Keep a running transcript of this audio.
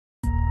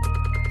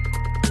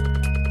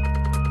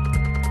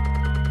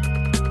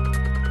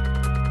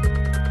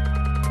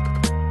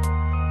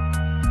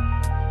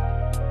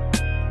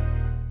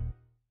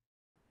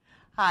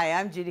Hi,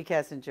 I'm Judy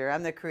Kessinger.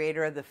 I'm the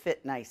creator of the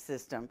Fit Nice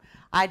system.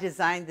 I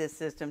designed this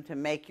system to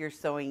make your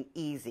sewing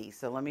easy.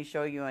 So let me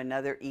show you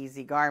another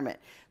easy garment.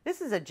 This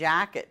is a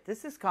jacket.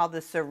 This is called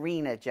the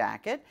Surena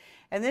Jacket.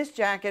 And this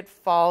jacket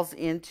falls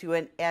into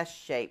an S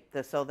shape.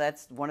 So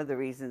that's one of the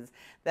reasons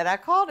that I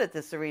called it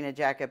the Surena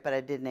Jacket, but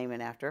I did name it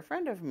after a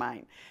friend of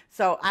mine.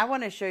 So I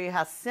want to show you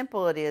how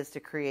simple it is to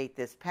create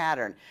this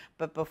pattern.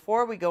 But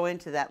before we go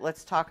into that,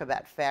 let's talk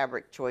about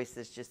fabric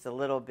choices just a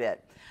little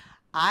bit.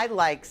 I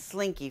like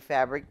slinky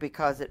fabric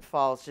because it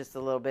falls just a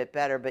little bit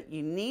better, but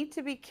you need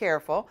to be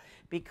careful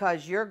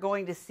because you're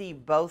going to see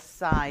both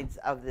sides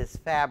of this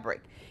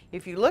fabric.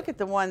 If you look at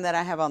the one that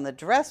I have on the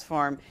dress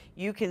form,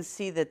 you can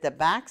see that the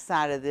back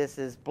side of this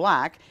is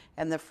black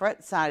and the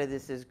front side of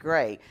this is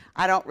gray.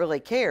 I don't really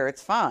care,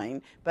 it's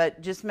fine, but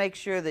just make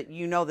sure that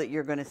you know that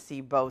you're going to see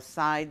both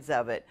sides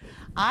of it.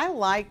 I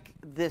like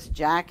this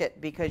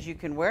jacket because you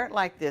can wear it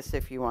like this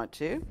if you want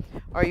to,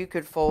 or you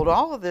could fold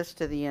all of this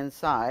to the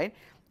inside.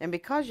 And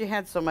because you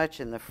had so much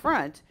in the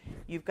front,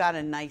 you've got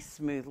a nice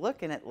smooth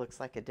look and it looks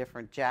like a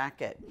different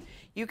jacket.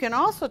 You can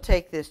also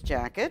take this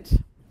jacket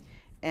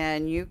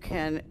and you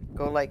can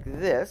go like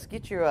this,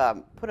 get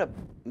your, put a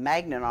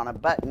magnet on a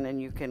button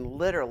and you can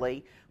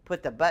literally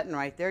put the button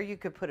right there. You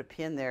could put a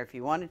pin there if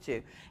you wanted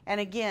to. And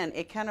again,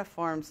 it kind of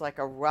forms like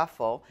a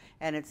ruffle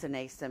and it's an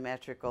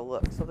asymmetrical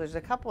look. So there's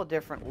a couple of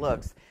different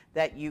looks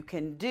that you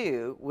can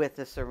do with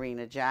the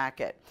Surena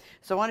Jacket.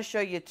 So I want to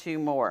show you two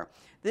more.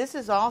 This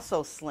is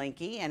also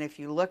slinky, and if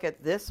you look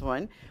at this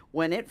one,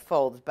 when it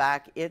folds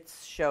back, it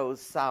shows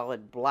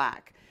solid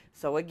black.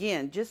 So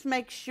again, just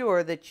make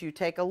sure that you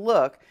take a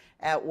look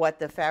at what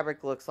the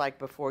fabric looks like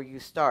before you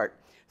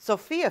start.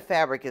 Sophia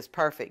fabric is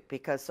perfect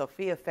because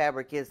Sophia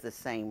fabric is the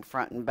same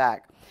front and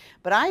back.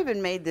 But I even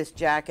made this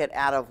jacket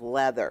out of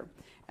leather,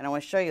 and I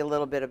want to show you a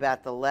little bit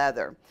about the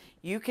leather.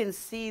 You can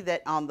see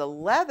that on the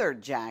leather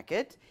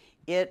jacket,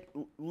 it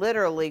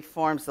literally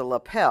forms the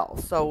lapel.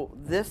 So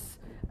this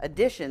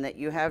addition that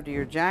you have to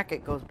your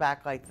jacket goes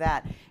back like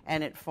that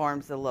and it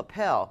forms the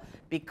lapel.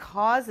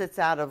 Because it's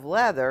out of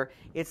leather,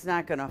 it's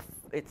not going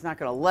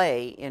to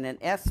lay in an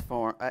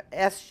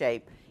S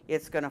shape.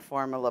 It's going to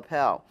form a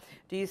lapel.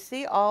 Do you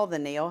see all the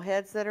nail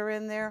heads that are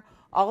in there?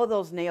 All of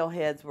those nail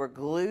heads were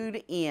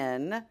glued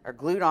in or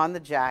glued on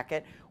the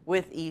jacket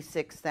with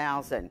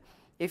E6000.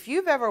 If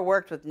you've ever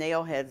worked with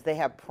nail heads, they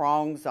have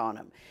prongs on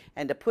them,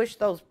 and to push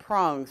those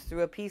prongs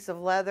through a piece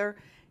of leather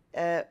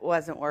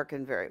wasn't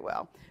working very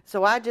well.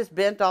 So I just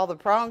bent all the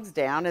prongs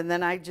down and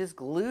then I just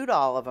glued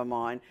all of them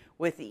on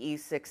with the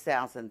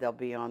E6000. They'll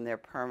be on there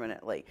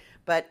permanently.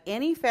 But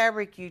any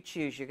fabric you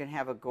choose, you're going to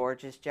have a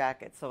gorgeous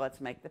jacket. So let's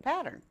make the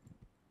pattern.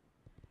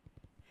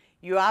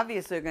 You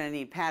obviously are going to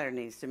need pattern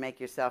knees to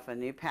make yourself a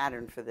new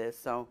pattern for this,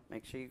 so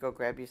make sure you go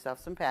grab yourself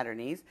some pattern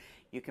knees.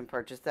 You can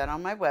purchase that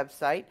on my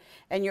website.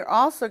 And you're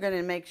also going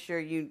to make sure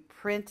you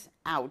print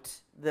out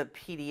the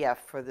PDF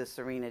for the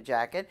Surena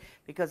Jacket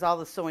because all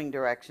the sewing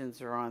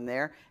directions are on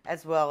there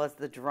as well as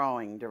the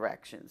drawing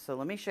directions. So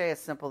let me show you how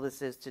simple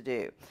this is to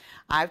do.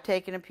 I've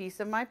taken a piece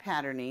of my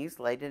pattern knees,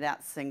 laid it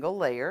out single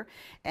layer,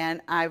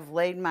 and I've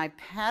laid my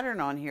pattern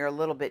on here a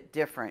little bit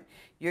different.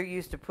 You're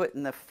used to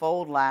putting the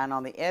fold line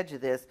on the edge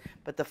of this,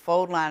 but the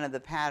fold line of the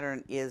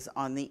pattern is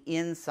on the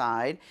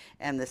inside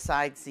and the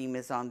side seam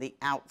is on the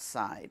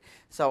outside.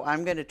 So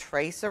I'm going to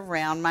trace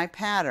around my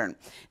pattern.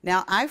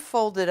 Now I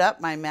folded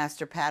up my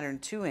master pattern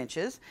 2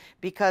 inches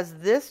because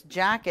this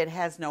jacket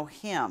has no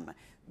hem.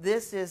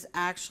 This is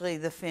actually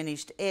the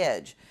finished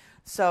edge.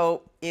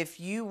 So if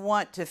you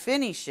want to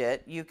finish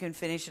it, you can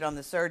finish it on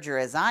the serger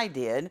as I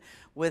did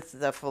with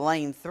the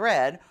filane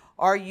thread,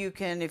 or you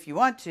can, if you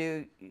want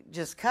to,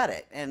 just cut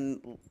it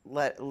and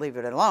leave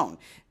it alone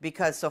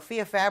because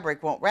Sophia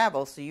fabric won't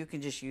ravel, so you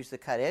can just use the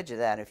cut edge of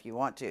that if you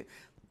want to.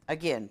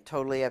 Again,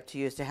 totally up to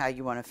you as to how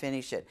you want to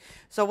finish it.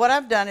 So what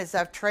I've done is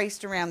I've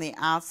traced around the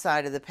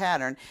outside of the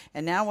pattern,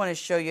 and now I want to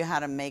show you how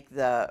to make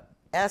the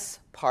S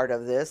part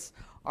of this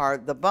or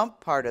the bump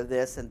part of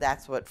this, and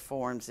that's what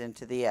forms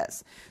into the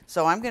S.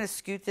 So I'm going to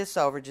scoot this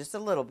over just a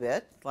little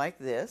bit like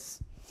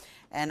this,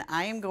 and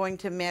I am going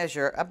to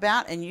measure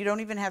about, and you don't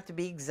even have to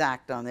be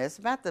exact on this,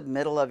 about the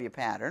middle of your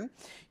pattern.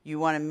 You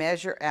want to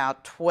measure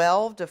out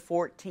 12 to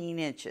 14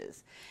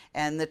 inches.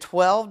 And the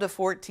 12 to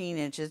 14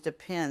 inches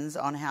depends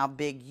on how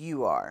big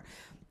you are.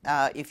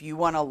 If you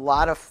want a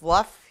lot of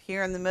fluff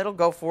here in the middle,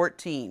 go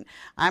 14.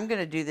 I'm going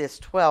to do this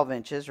 12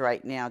 inches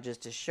right now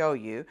just to show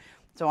you.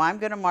 So I'm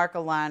going to mark a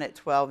line at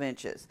 12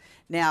 inches.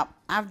 Now,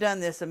 I've done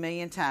this a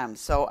million times,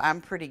 so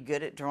I'm pretty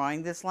good at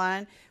drawing this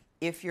line.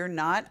 If you're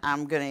not,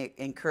 I'm going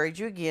to encourage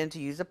you again to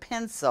use a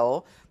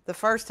pencil the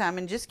first time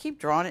and just keep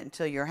drawing it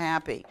until you're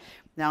happy.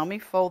 Now let me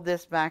fold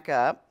this back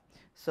up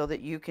so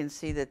that you can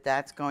see that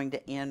that's going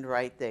to end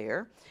right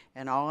there.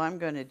 And all I'm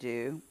going to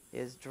do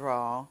is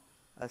draw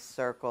a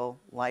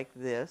circle like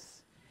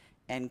this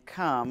and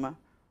come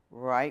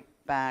right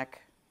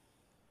back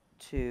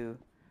to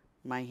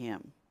my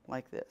hem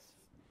like this.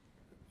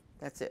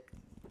 That's it.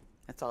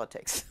 That's all it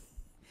takes.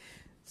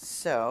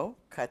 So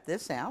cut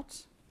this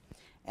out.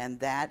 And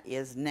that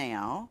is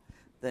now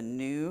the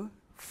new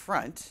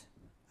front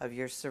of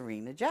your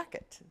Surena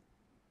jacket.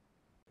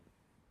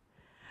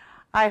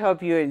 I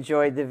hope you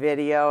enjoyed the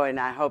video, and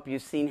I hope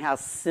you've seen how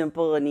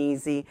simple and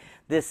easy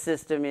this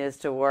system is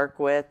to work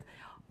with.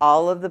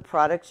 All of the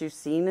products you've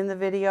seen in the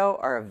video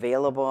are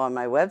available on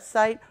my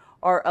website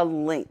or a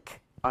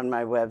link on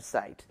my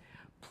website.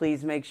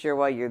 Please make sure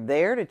while you're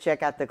there to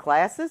check out the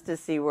classes to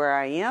see where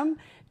I am.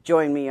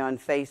 Join me on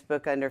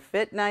Facebook under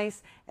Fit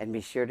Nice, and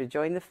be sure to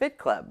join the Fit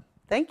Club.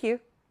 Thank you.